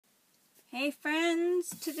Hey friends,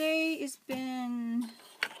 today has been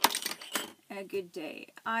a good day.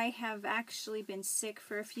 I have actually been sick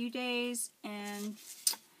for a few days and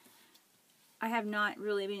I have not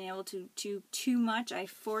really been able to do too much. I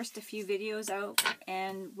forced a few videos out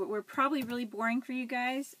and were probably really boring for you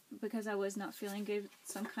guys because I was not feeling good,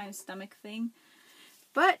 some kind of stomach thing.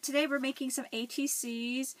 But today we're making some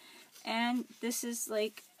ATCs and this is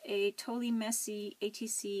like a totally messy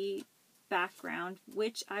ATC background,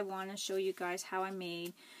 which I want to show you guys how I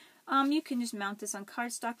made. You can just mount this on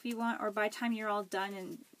cardstock if you want, or by the time you're all done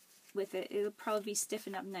and with it, it'll probably be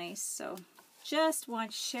stiffened up nice. So just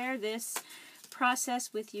want to share this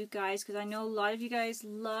process with you guys because I know a lot of you guys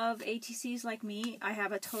love ATCs like me. I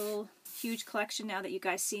have a total huge collection now that you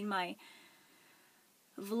guys seen my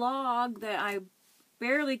vlog that I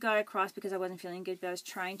barely got across because I wasn't feeling good, but I was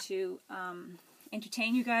trying to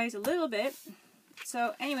entertain you guys a little bit.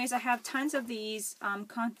 So anyways, I have tons of these,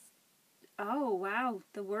 oh wow,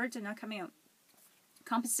 the words are not coming out,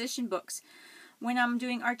 composition books. When I'm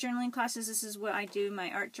doing art journaling classes, this is what I do,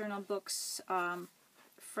 my art journal books that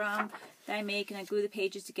I make, and I glue the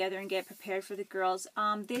pages together and get prepared for the girls.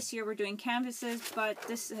 This year we're doing canvases, but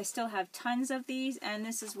I still have tons of these, and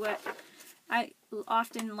this is what I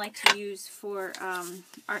often like to use for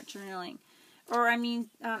art journaling. Or I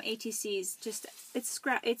mean ATCs, just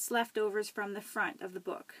it's leftovers from the front of the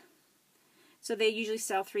book. So they usually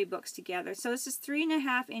sell 3 books together. So this is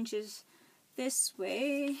 3.5 inches this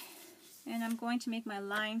way, and I'm going to make my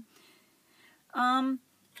line.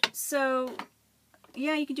 So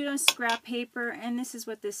yeah, you can do it on scrap paper, and this is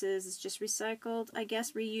what this is. It's just recycled, I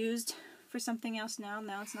guess reused for something else now.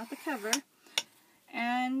 Now it's not the cover.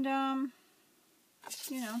 And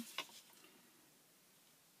you know,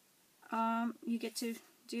 you get to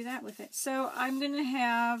do that with it. So I'm going to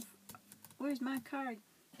have, where's my card?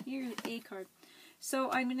 Here's a card. So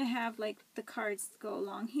I'm going to have like the cards go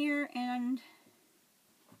along here and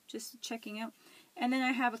just checking out. And then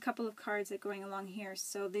I have a couple of cards that are going along here.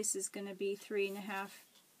 So this is going to be 3.5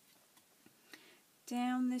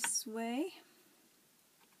 down this way.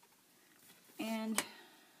 And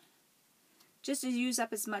just to use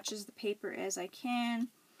up as much as the paper as I can.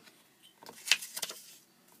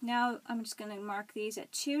 Now I'm just going to mark these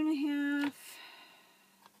at 2.5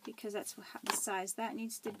 because that's the size that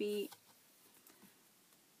needs to be.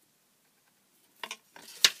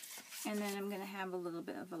 And then I'm going to have a little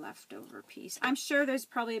bit of a leftover piece. I'm sure there's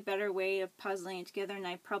probably a better way of puzzling it together, and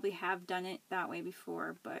I probably have done it that way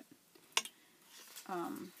before, but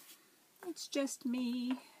it's just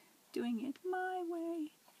me doing it my way.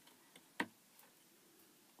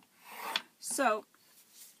 So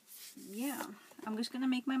yeah, I'm just going to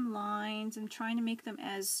make my lines. I'm trying to make them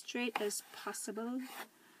as straight as possible.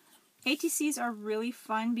 ATCs are really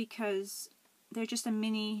fun because they're just a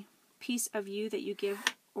mini piece of you that you give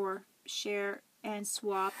or share and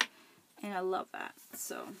swap, and I love that.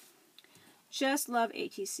 So just love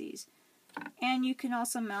ATCs. And you can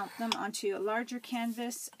also mount them onto a larger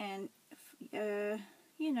canvas and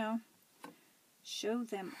you know, show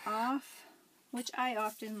them off, which I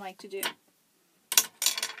often like to do.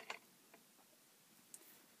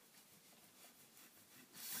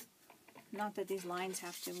 Not that these lines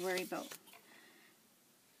have to worry about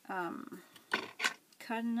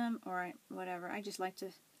cutting them or whatever. I just like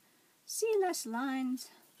to see less lines.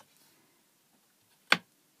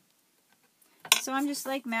 So I'm just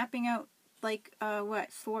like mapping out like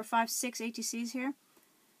what, 4, 5, 6 ATCs here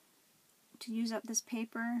to use up this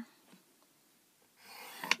paper.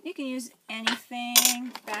 You can use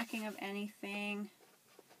anything, backing of anything.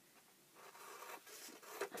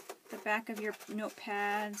 The back of your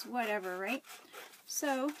notepads, whatever, right?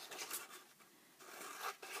 So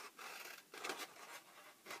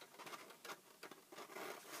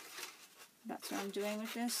that's what I'm doing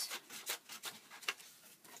with this.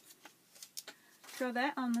 Throw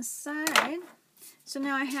that on the side. So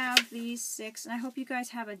now I have these 6, and I hope you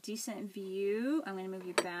guys have a decent view. I'm going to move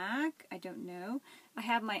you back. I don't know. I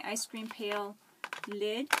have my ice cream pail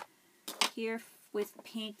lid here with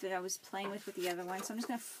paint that I was playing with the other one. So I'm just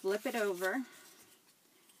going to flip it over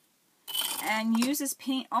and use this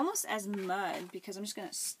paint almost as mud because I'm just going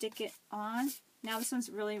to stick it on. Now this one's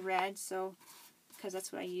really red, so because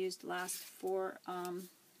that's what I used last for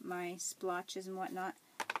my splotches and whatnot.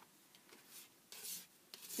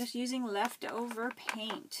 Just using leftover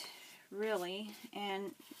paint, really,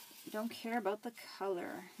 and don't care about the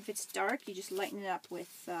color. If it's dark, you just lighten it up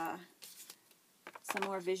with some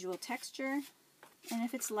more visual texture. And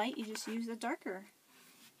if it's light, you just use the darker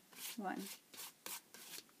one.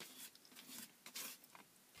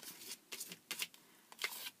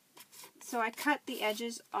 So I cut the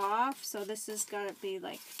edges off, so this has got to be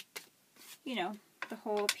like, you know, the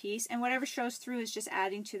whole piece. And whatever shows through is just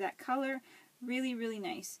adding to that color. Really, really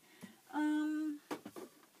nice.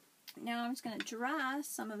 Now I'm just going to dry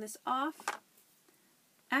some of this off.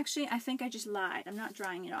 Actually, I think I just lied. I'm not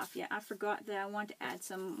drying it off yet. I forgot that I want to add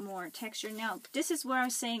some more texture. Now, this is where I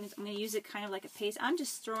was saying I'm going to use it kind of like a paste. I'm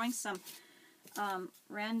just throwing some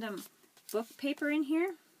random book paper in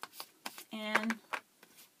here and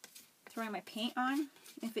throwing my paint on.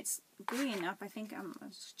 If it's gooey enough, I think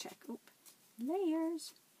let's check. Oop.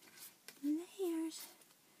 Layers. Layers.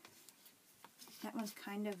 That one's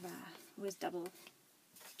kind of was double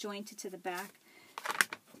jointed to the back.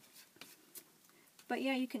 But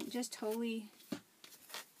yeah, you can just totally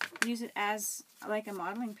use it as like a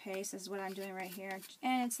modeling paste, is what I'm doing right here.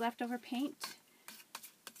 And it's leftover paint.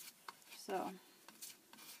 So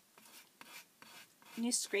you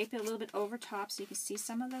just scrape it a little bit over top so you can see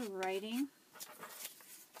some of the writing.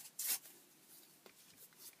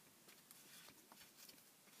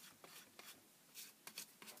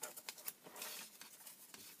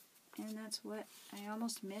 And that's what I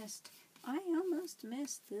almost missed. I almost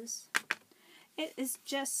missed this. It is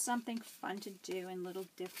just something fun to do and a little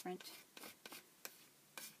different.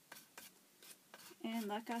 And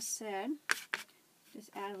like I said, just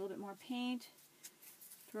add a little bit more paint.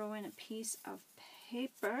 Throw in a piece of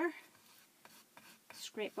paper.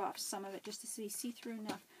 Scrape off some of it just to see through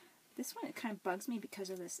enough. This one, it kind of bugs me because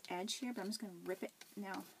of this edge here, but I'm just going to rip it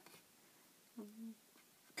now.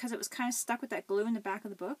 Because it was kind of stuck with that glue in the back of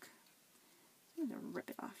the book. I'm going to rip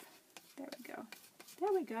it off. There we go.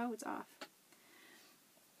 There we go. It's off.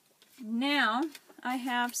 Now, I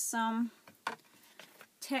have some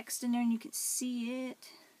text in there and you can see it.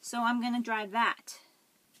 So I'm going to dry that.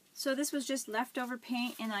 So this was just leftover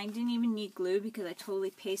paint and I didn't even need glue because I totally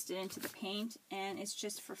pasted it into the paint. And it's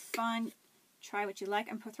just for fun. Try what you like.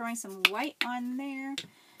 I'm throwing some white on there.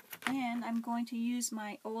 And I'm going to use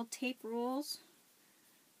my old tape rolls.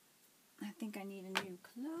 I think I need a new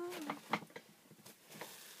glue.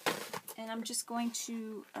 And I'm just going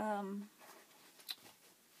to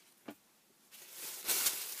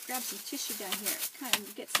grab some tissue down here, kind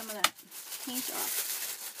of get some of that paint off.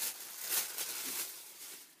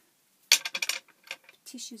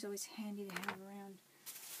 Tissue's always handy to have around.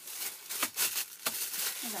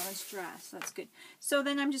 And that one's dry, so that's good. So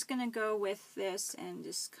then I'm just going to go with this and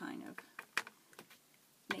just kind of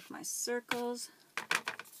make my circles,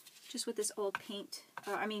 just with this old paint,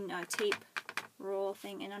 tape roll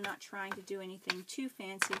thing, and I'm not trying to do anything too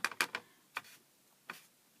fancy.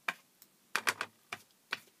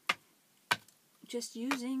 Just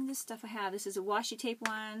using the stuff I have. This is a washi tape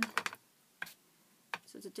one,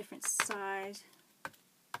 so it's a different size.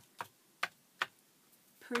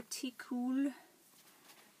 Pretty cool.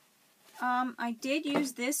 I did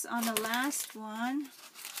use this on the last one,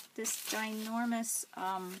 this ginormous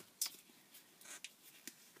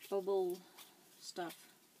bubble stuff,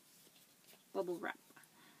 bubble wrap.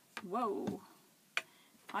 Whoa.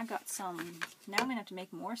 I got some. Now I'm going to have to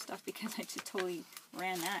make more stuff because I just totally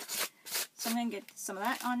ran that. So I'm going to get some of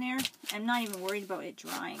that on there. I'm not even worried about it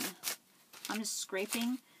drying. I'm just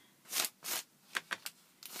scraping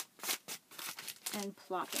and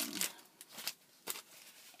plopping.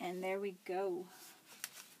 And there we go.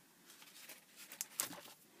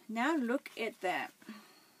 Now look at that.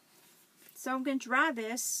 So I'm going to dry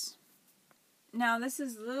this. Now this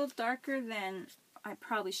is a little darker than I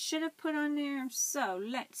probably should have put on there. So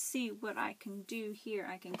let's see what I can do here.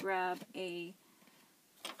 I can grab a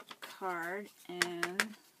card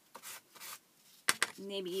and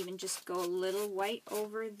maybe even just go a little white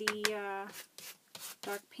over the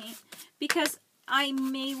dark paint, because I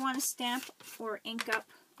may want to stamp or ink up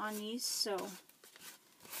on these, so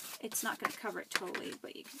it's not going to cover it totally,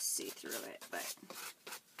 but you can see through it. But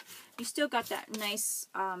you still got that nice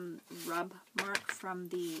rub mark from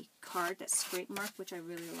the card, that scrape mark, which I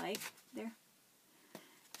really like there.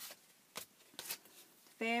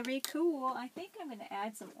 Very cool. I think I'm going to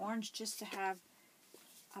add some orange just to have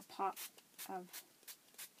a pop of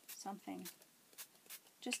something.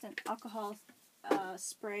 Just an alcohol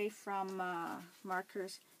spray from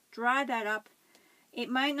Markers. Dry that up. It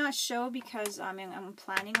might not show because I'm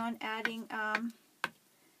planning on adding,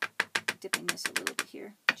 dipping this a little bit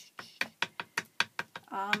here.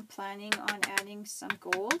 I'm planning on adding some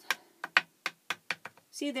gold.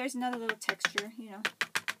 See, there's another little texture, you know.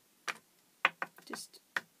 Just,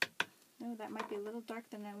 no, that might be a little darker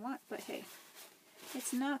than I want, but hey,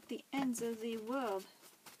 it's not the ends of the world.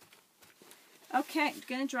 Okay, I'm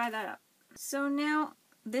going to dry that up. So now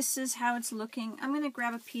this is how it's looking. I'm going to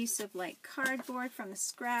grab a piece of like cardboard from the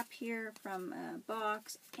scrap here from a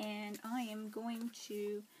box, and I am going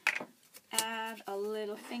to add a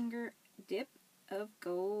little finger dip of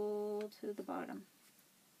gold to the bottom.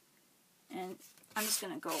 And I'm just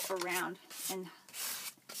going to go around and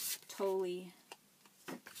totally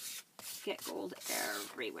get gold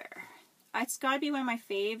everywhere. It's got to be one of my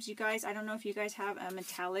faves, you guys. I don't know if you guys have a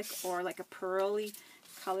metallic or like a pearly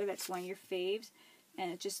color that's one of your faves.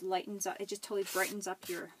 And it just lightens up, it just totally brightens up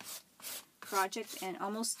your project and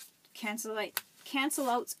almost cancel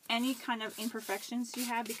out any kind of imperfections you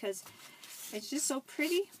have, because it's just so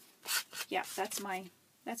pretty. Yeah, that's my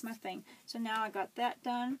thing. So now I got that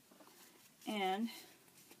done, and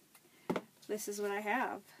this is what I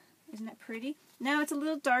have. Isn't it pretty? Now it's a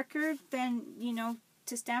little darker than, you know,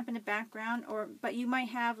 to stamp in the background, but you might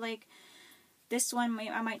have like this one.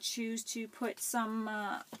 I might choose to put some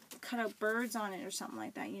cut out birds on it or something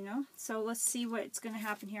like that, you know. So let's see what's going to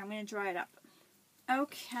happen here. I'm going to dry it up.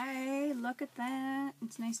 Okay, look at that.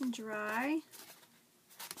 It's nice and dry.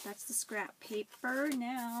 That's the scrap paper.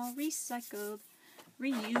 Now recycled,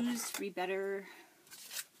 reused, rebetter.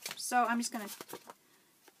 So I'm just going to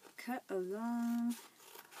cut along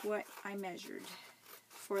what I measured.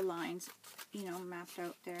 4 lines, you know, mapped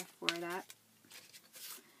out there for that.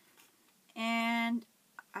 And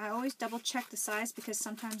I always double check the size, because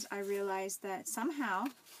sometimes I realize that somehow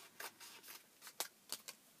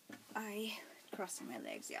crossing my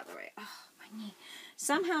legs the other way. Oh, my knee.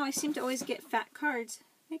 Somehow I seem to always get fat cards,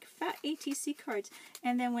 like fat ATC cards.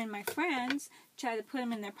 And then when my friends try to put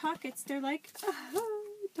them in their pockets, they're like, oh,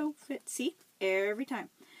 don't fit. See? Every time.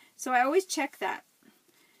 So I always check that.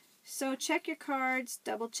 So check your cards,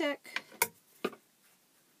 double check,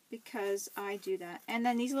 because I do that. And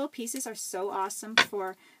then these little pieces are so awesome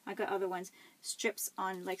for, I got other ones, strips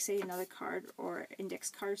on, like, say, another card or index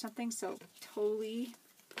card or something. So totally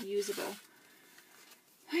usable.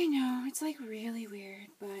 I know, it's like really weird,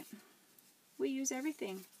 but we use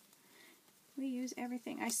everything. We use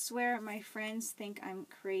everything. I swear my friends think I'm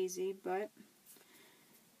crazy, but,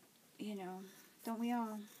 you know, don't we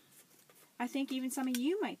all? I think even some of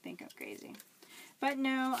you might think I'm crazy. But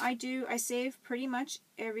no, I do. I save pretty much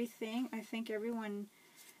everything. I think everyone,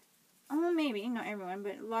 oh, maybe, not everyone,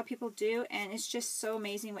 but a lot of people do. And it's just so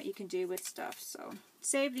amazing what you can do with stuff. So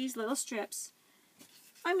save these little strips.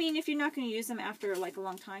 I mean, if you're not going to use them after like a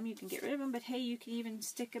long time, you can get rid of them. But hey, you can even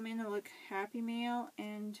stick them in a like Happy Mail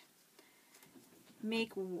and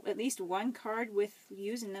make at least one card with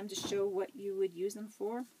using them to show what you would use them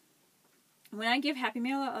for. When I give Happy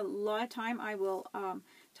Mail, a lot of time I will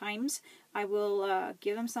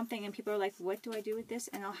give them something, and people are like, "What do I do with this?"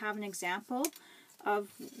 And I'll have an example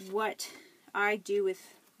of what I do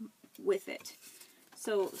with it.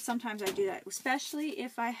 So sometimes I do that, especially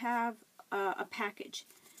if I have a package.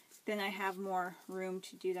 Then I have more room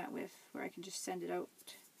to do that with, where I can just send it out.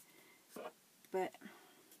 But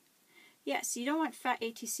yes, you don't want fat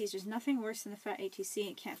ATCs. There's nothing worse than a fat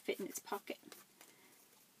ATC. It can't fit in its pocket.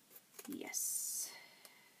 Yes.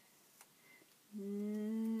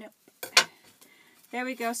 Nope. There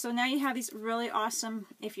we go. So now you have these really awesome,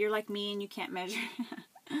 if you're like me and you can't measure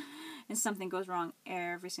and something goes wrong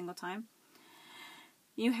every single time,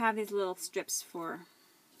 you have these little strips for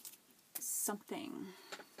something.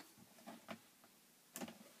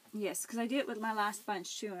 Yes, because I did it with my last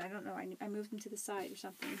bunch too. I don't know, I moved them to the side or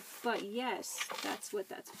something. But yes, that's what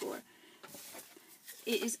that's for.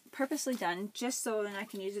 It is purposely done just so that I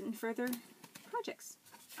can use it in further projects.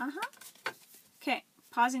 Okay,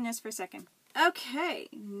 pausing this for a second. Okay,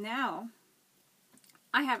 now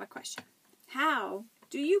I have a question. How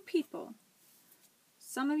do you people,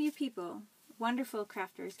 some of you people, wonderful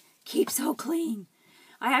crafters, keep so clean?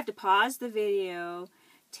 I have to pause the video,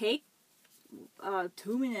 take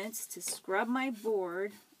 2 minutes to scrub my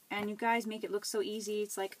board, and you guys make it look so easy.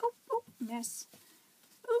 It's like, oh, mess.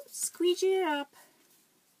 Oh, squeegee it up.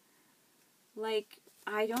 Like,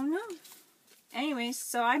 I don't know. Anyways,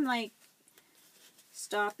 so I'm like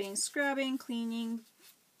stopping, scrubbing, cleaning,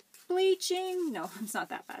 bleaching. No, it's not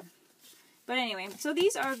that bad. But anyway, so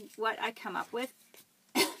these are what I come up with.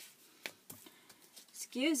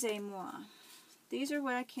 Excusez-moi. These are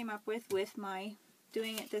what I came up with my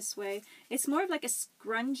doing it this way. It's more of like a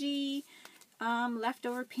grungy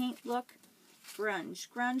leftover paint look. Grunge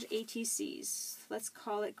ATCs. Let's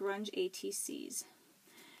call it Grunge ATCs.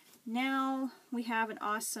 Now we have an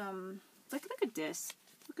awesome, look at this.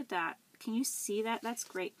 Look at that. Can you see that? That's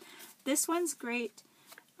great. This one's great.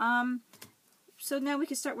 So now we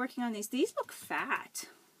can start working on these. These look fat.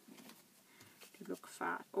 They look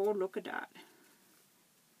fat. Oh, look at that.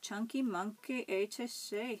 Chunky Monkey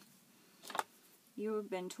ATC. You've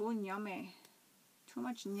been too yummy. Too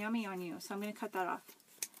much yummy on you. So I'm going to cut that off.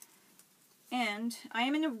 And I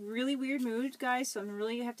am in a really weird mood, guys, so I'm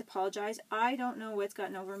really going to have to apologize. I don't know what's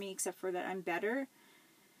gotten over me except for that I'm better.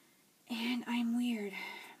 And I'm weird.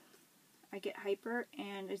 I get hyper,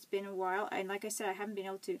 and it's been a while. And like I said, I haven't been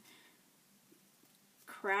able to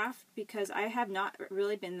craft because I have not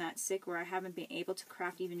really been that sick where I haven't been able to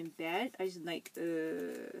craft even in bed. I just like,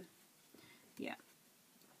 yeah.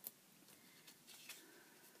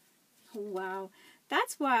 Oh, wow.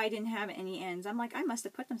 That's why I didn't have any ends. I'm like, I must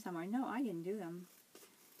have put them somewhere. No, I didn't do them.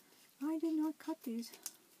 I did not cut these.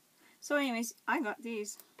 So anyways, I got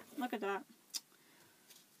these. Look at that.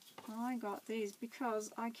 I got these because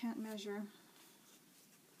I can't measure.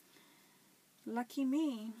 Lucky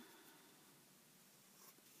me.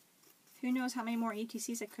 Who knows how many more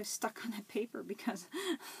ATCs I could have stuck on that paper because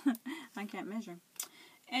I can't measure.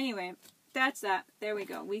 Anyway, that's that. There we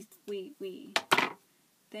go. We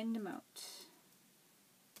thinned them out.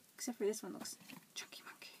 Except for this one looks chunky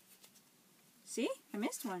monkey. See? I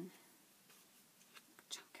missed one.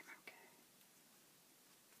 Chunky monkey.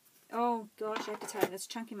 Oh gosh, I have to tell you, this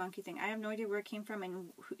chunky monkey thing. I have no idea where it came from and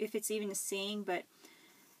if it's even a saying, but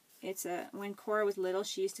it's when Cora was little,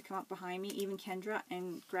 she used to come up behind me, even Kendra,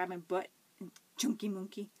 and grab my butt and chunky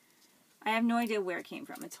monkey. I have no idea where it came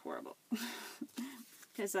from. It's horrible.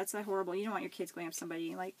 Because that's that horrible. You don't want your kids going up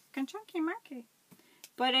somebody like, chunky monkey.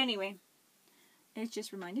 But anyway, it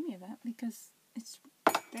just reminded me of that because it's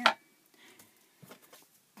there.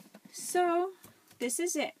 So, this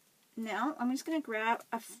is it. Now, I'm just going to grab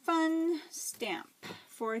a fun stamp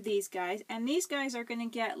for these guys. And these guys are going to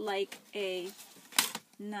get like a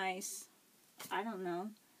nice, I don't know,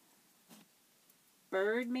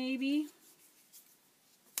 bird maybe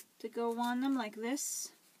to go on them like this.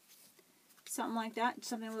 Something like that.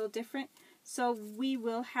 Something a little different. So, we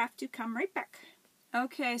will have to come right back.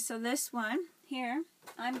 Okay, so this one here,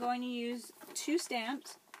 I'm going to use 2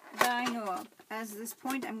 stamps that I know of. As this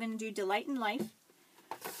point, I'm going to do Delight in Life.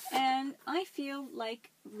 And I feel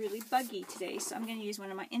like really buggy today, so I'm going to use one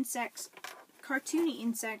of my insects, cartoony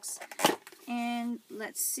insects. And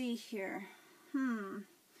let's see here.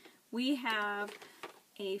 We have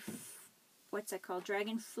a, what's that called?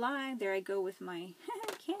 Dragonfly. There I go with my,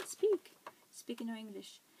 can't speak. Speaking no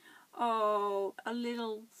English. Oh, a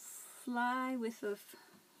little fly with a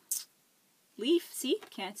leaf. See?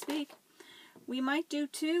 Can't speak. We might do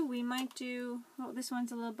 2. We might do, oh, this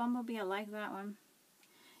one's a little bumblebee. I like that one.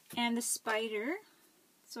 And the spider.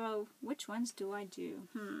 So, which ones do I do?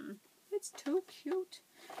 It's too cute.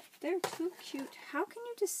 They're too cute. How can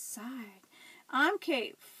you decide?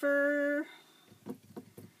 Okay, for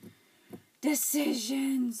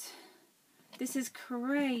decisions. This is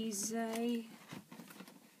crazy.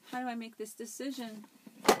 How do I make this decision?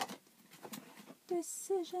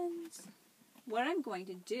 Decisions. What I'm going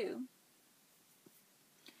to do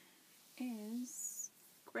is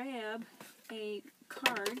grab a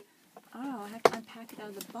card. Oh, I have to unpack it out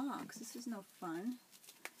of the box. This is no fun.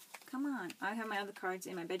 Come on. I have my other cards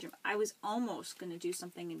in my bedroom. I was almost going to do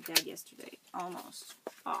something in bed yesterday. Almost.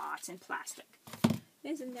 Oh, it's in plastic.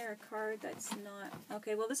 Isn't there a card that's not...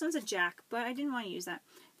 Okay, well, this one's a jack, but I didn't want to use that.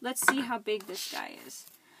 Let's see how big this guy is.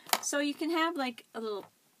 So you can have, like, a little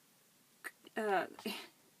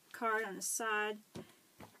card on the side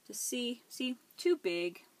to see. See? Too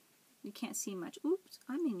big. You can't see much. Oops,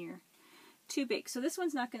 I'm in your... Too big. So this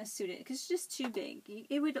one's not going to suit it because it's just too big.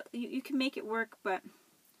 You can make it work, but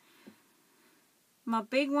my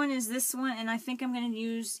big one is this one, and I think I'm going to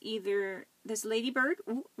use either this ladybird.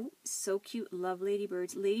 Ooh, so cute. Love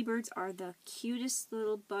ladybirds. Ladybirds are the cutest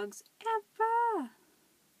little bugs ever.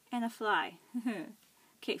 And a fly.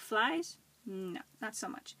 Okay, flies? No, not so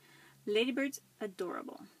much. Ladybirds,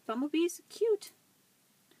 adorable. Bumblebees, cute.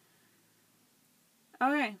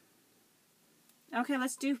 Alright. Okay,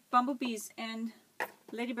 let's do bumblebees and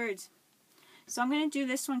ladybirds. So I'm going to do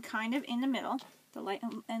this one kind of in the middle, Delight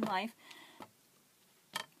in Life.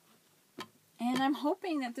 And I'm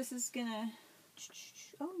hoping that this is going to...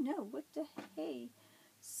 Oh no, what the hey?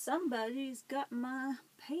 Somebody's got my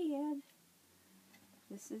pad.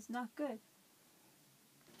 This is not good.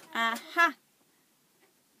 Aha!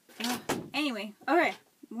 Anyway, alright.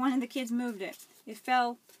 One of the kids moved it. It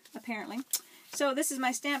fell, apparently. So this is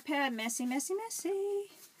my stamp pad, messy, messy, messy.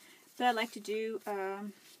 But I like to do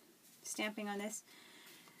stamping on this.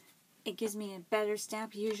 It gives me a better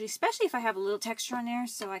stamp usually, especially if I have a little texture on there,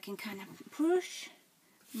 so I can kind of push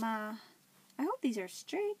my, I hope these are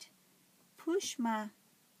straight, push my, a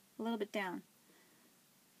little bit down,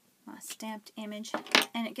 stamped image,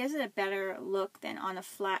 and it gives it a better look than on a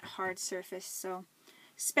flat, hard surface. So,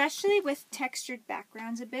 especially with textured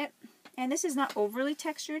backgrounds a bit. And this is not overly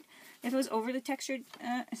textured. If it was overly textured,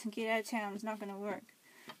 get out of town. It's not going to work.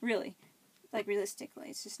 Really. Like, realistically,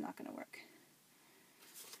 it's just not going to work.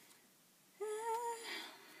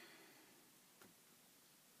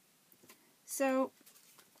 So,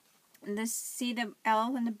 see the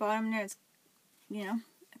L in the bottom there? It's, you know,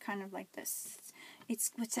 kind of like this.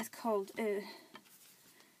 It's, what's that called?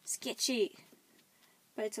 Sketchy.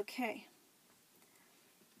 But it's okay.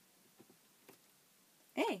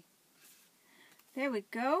 Hey. There we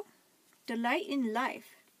go. Delight in life.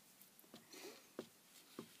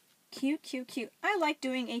 Cute, cute, cute. I like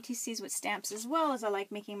doing ATCs with stamps as well as I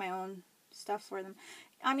like making my own stuff for them.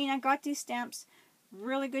 I mean, I got these stamps,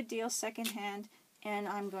 really good deal, secondhand, and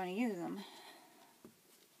I'm going to use them.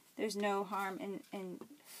 There's no harm in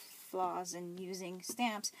flaws in using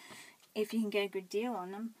stamps if you can get a good deal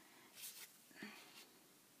on them.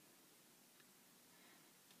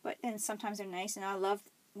 But then sometimes they're nice, and I love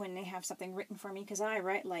when they have something written for me, because I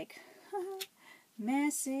write like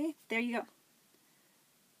messy. There you go.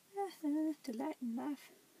 Delight in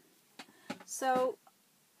life. So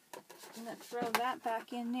I'm going to throw that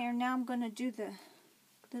back in there. Now I'm going to do the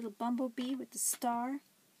little bumblebee with the star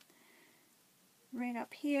right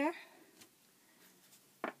up here.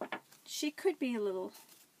 She could be a little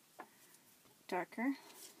darker.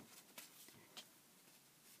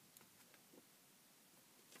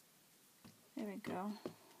 There we go.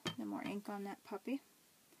 No more ink on that puppy.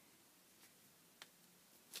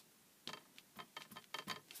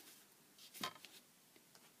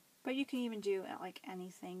 But you can even do like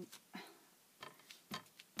anything.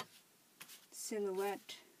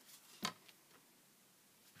 Silhouette.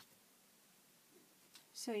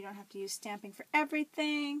 So you don't have to use stamping for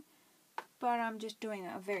everything. But I'm just doing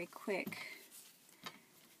a very quick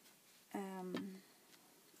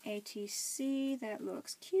ATC. That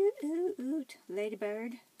looks cute.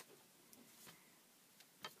 Ladybird.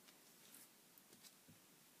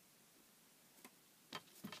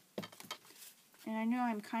 And I know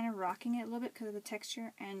I'm kind of rocking it a little bit because of the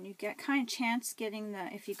texture, and you get kind of chance getting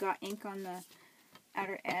the, if you got ink on the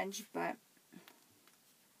outer edge, but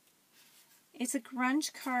it's a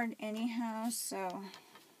grunge card anyhow, so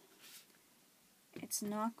it's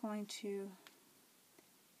not going to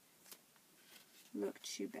look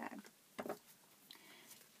too bad.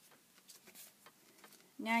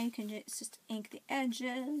 Now you can just ink the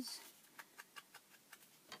edges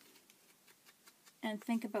and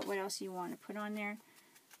think about what else you want to put on there.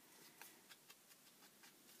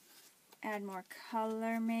 Add more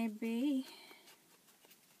color maybe.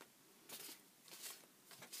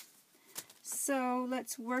 So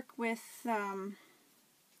let's work with, I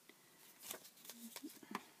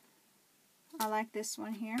like this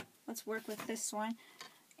one here. Let's work with this one.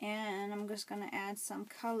 And I'm just going to add some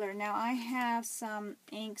color. Now I have some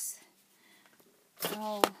inks.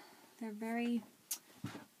 Oh, they're very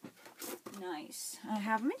nice. I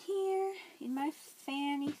have them in here in my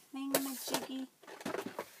fanny thingamajiggy,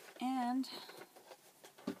 and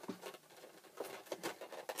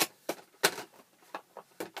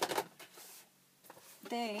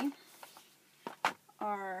they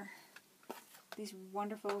are these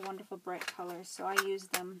wonderful, wonderful bright colors. So I use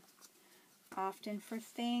them often for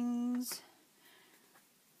things,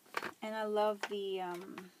 and I love the.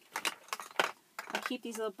 I keep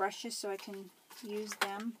these little brushes so I can use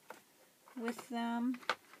them with them.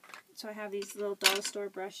 So I have these little dollar store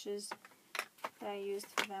brushes that I use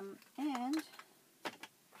for them, and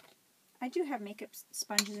I do have makeup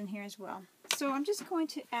sponges in here as well. So I'm just going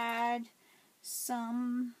to add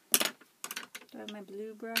some, do I have my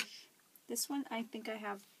blue brush? This one I think I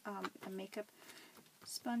have a makeup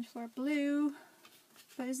sponge for blue,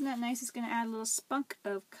 but isn't that nice? It's going to add a little spunk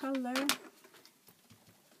of color.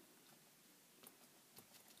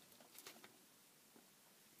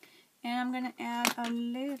 And I'm going to add a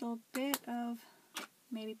little bit of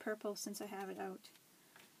maybe purple since I have it out.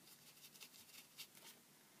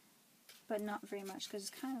 But not very much because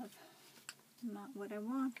it's kind of not what I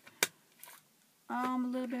want. A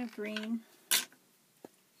little bit of green.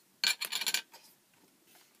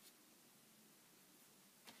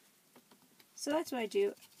 So that's what I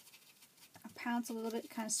do. I pounce a little bit,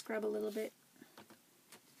 kind of scrub a little bit.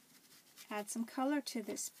 Add some color to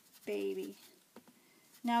this baby.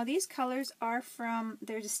 Now these colors are from,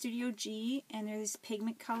 there's a Studio G, and they're these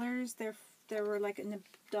pigment colors. They were like in the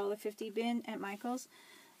 $1.50 bin at Michael's,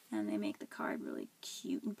 and they make the card really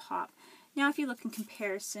cute and pop. Now if you look in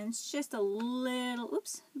comparisons, just a little,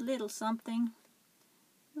 oops, little something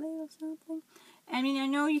little something. I mean, I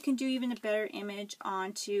know you can do even a better image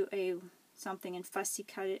onto something and fussy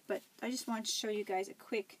cut it, but I just wanted to show you guys a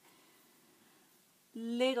quick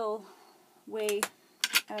little way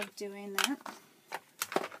of doing that.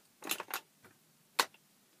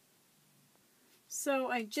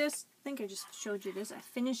 So I think I just showed you this. I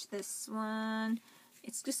finished this one.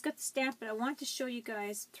 It's just got the stamp, but I want to show you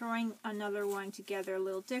guys throwing another one together a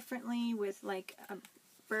little differently with like a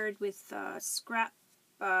bird with scrap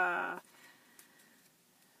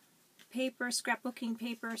paper, scrapbooking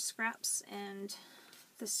paper, scraps, and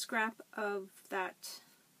the scrap of that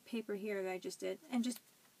paper here that I just did, and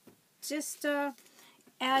just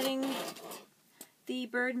adding the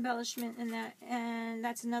bird embellishment in that, and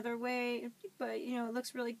that's another way, but you know, it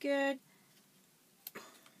looks really good.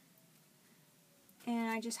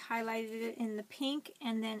 And I just highlighted it in the pink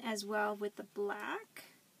and then as well with the black.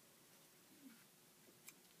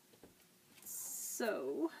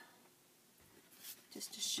 So,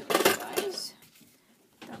 just to show you guys,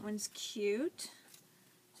 that one's cute.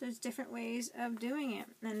 So there's different ways of doing it.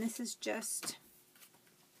 And this is just,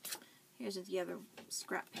 here's the other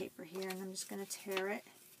scrap paper here, and I'm just going to tear it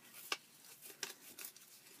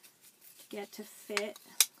to get to fit.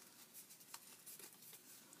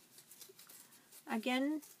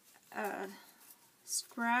 Again,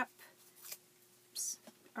 scraps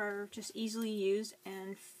are just easily used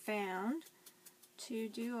and found to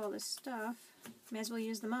do all this stuff. May as well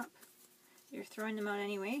use them up. You're throwing them out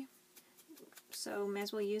anyway, so may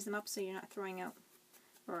as well use them up so you're not throwing out,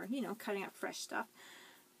 or you know, cutting up fresh stuff.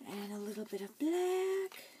 And a little bit of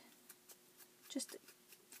black, just to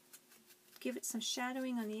give it some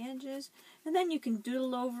shadowing on the edges, and then you can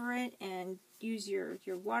doodle over it and use your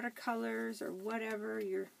watercolors or whatever,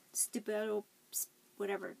 your Stabilo,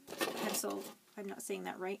 whatever pencil. I'm not saying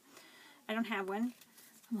that right. I don't have one.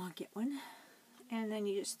 I want to get one. And then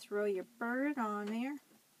you just throw your bird on there.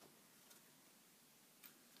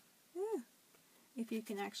 Yeah. If you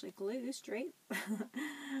can actually glue straight.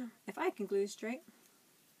 If I can glue straight.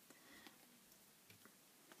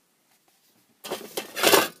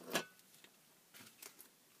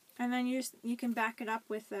 And then you can back it up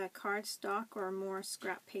with cardstock or more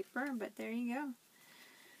scrap paper, but there you go.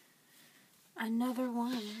 Another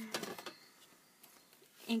one.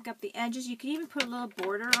 Ink up the edges. You could even put a little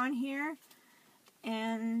border on here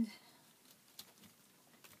and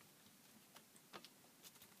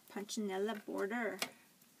punchinella border.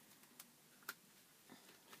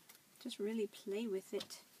 Just really play with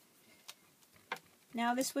it.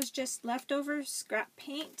 Now this was just leftover scrap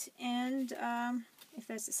paint and if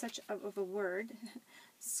that's such of a word,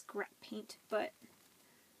 scrap paint, but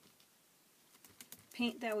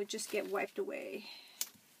paint that would just get wiped away.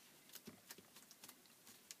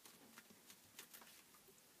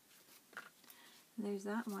 There's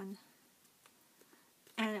that one.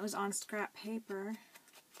 And it was on scrap paper.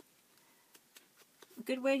 A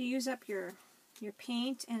good way to use up your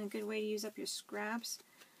paint and a good way to use up your scraps.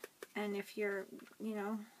 And if you're, you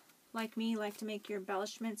know, like me, like to make your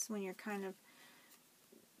embellishments when you're kind of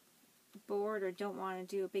bored or don't want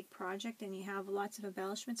to do a big project and you have lots of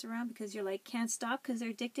embellishments around because you're like, can't stop because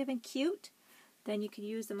they're addictive and cute, then you could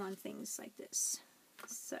use them on things like this.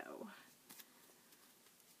 So,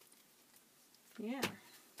 yeah.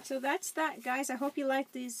 So that's that, guys. I hope you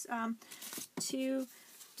like these two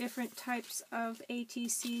different types of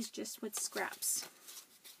ATCs just with scraps.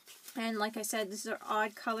 And like I said, these are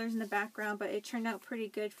odd colors in the background, but it turned out pretty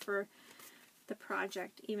good for the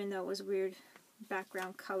project, even though it was weird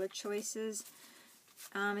background color choices.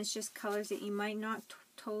 It's just colors that you might not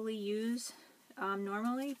totally use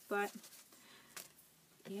normally, but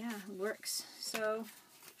yeah, it works. So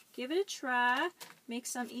give it a try. Make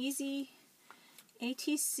some easy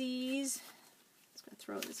ATCs. Let's go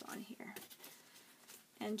throw this on here.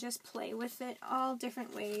 And just play with it all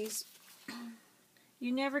different ways.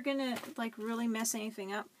 You're never gonna like really mess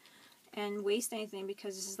anything up and waste anything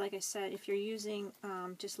because this is, like I said, if you're using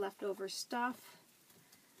just leftover stuff,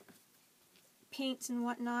 paints and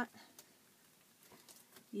whatnot,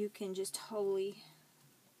 you can just totally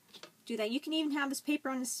do that. You can even have this paper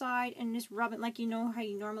on the side and just rub it like you know how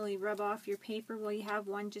you normally rub off your paper. Well, you have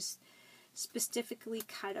one just specifically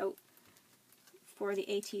cut out for the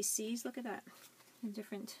ATCs. Look at that. A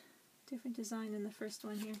different design than the first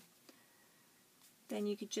one here. Then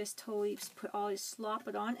you could just totally slop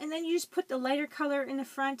it on, and then you just put the lighter color in the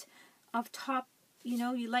front of top. You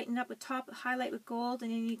know, you lighten up the top, highlight with gold, and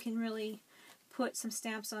then you can really put some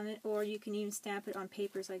stamps on it, or you can even stamp it on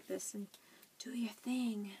papers like this and do your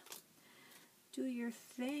thing. Do your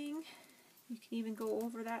thing. You can even go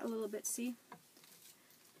over that a little bit. See,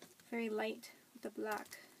 very light with the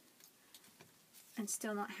black and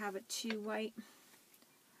still not have it too white.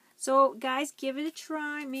 So guys, give it a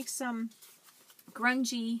try. Make some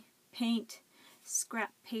grungy paint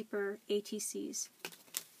scrap paper ATCs.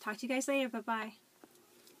 Talk to you guys later. Bye-bye.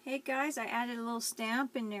 Hey guys, I added a little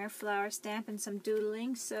stamp in there, flower stamp, and some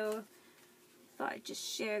doodling, so thought I'd just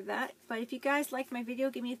share that. But if you guys like my video,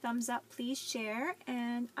 give me a thumbs up, please share,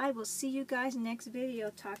 and I will see you guys next video.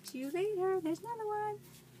 Talk to you later. There's another one.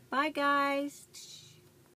 Bye guys.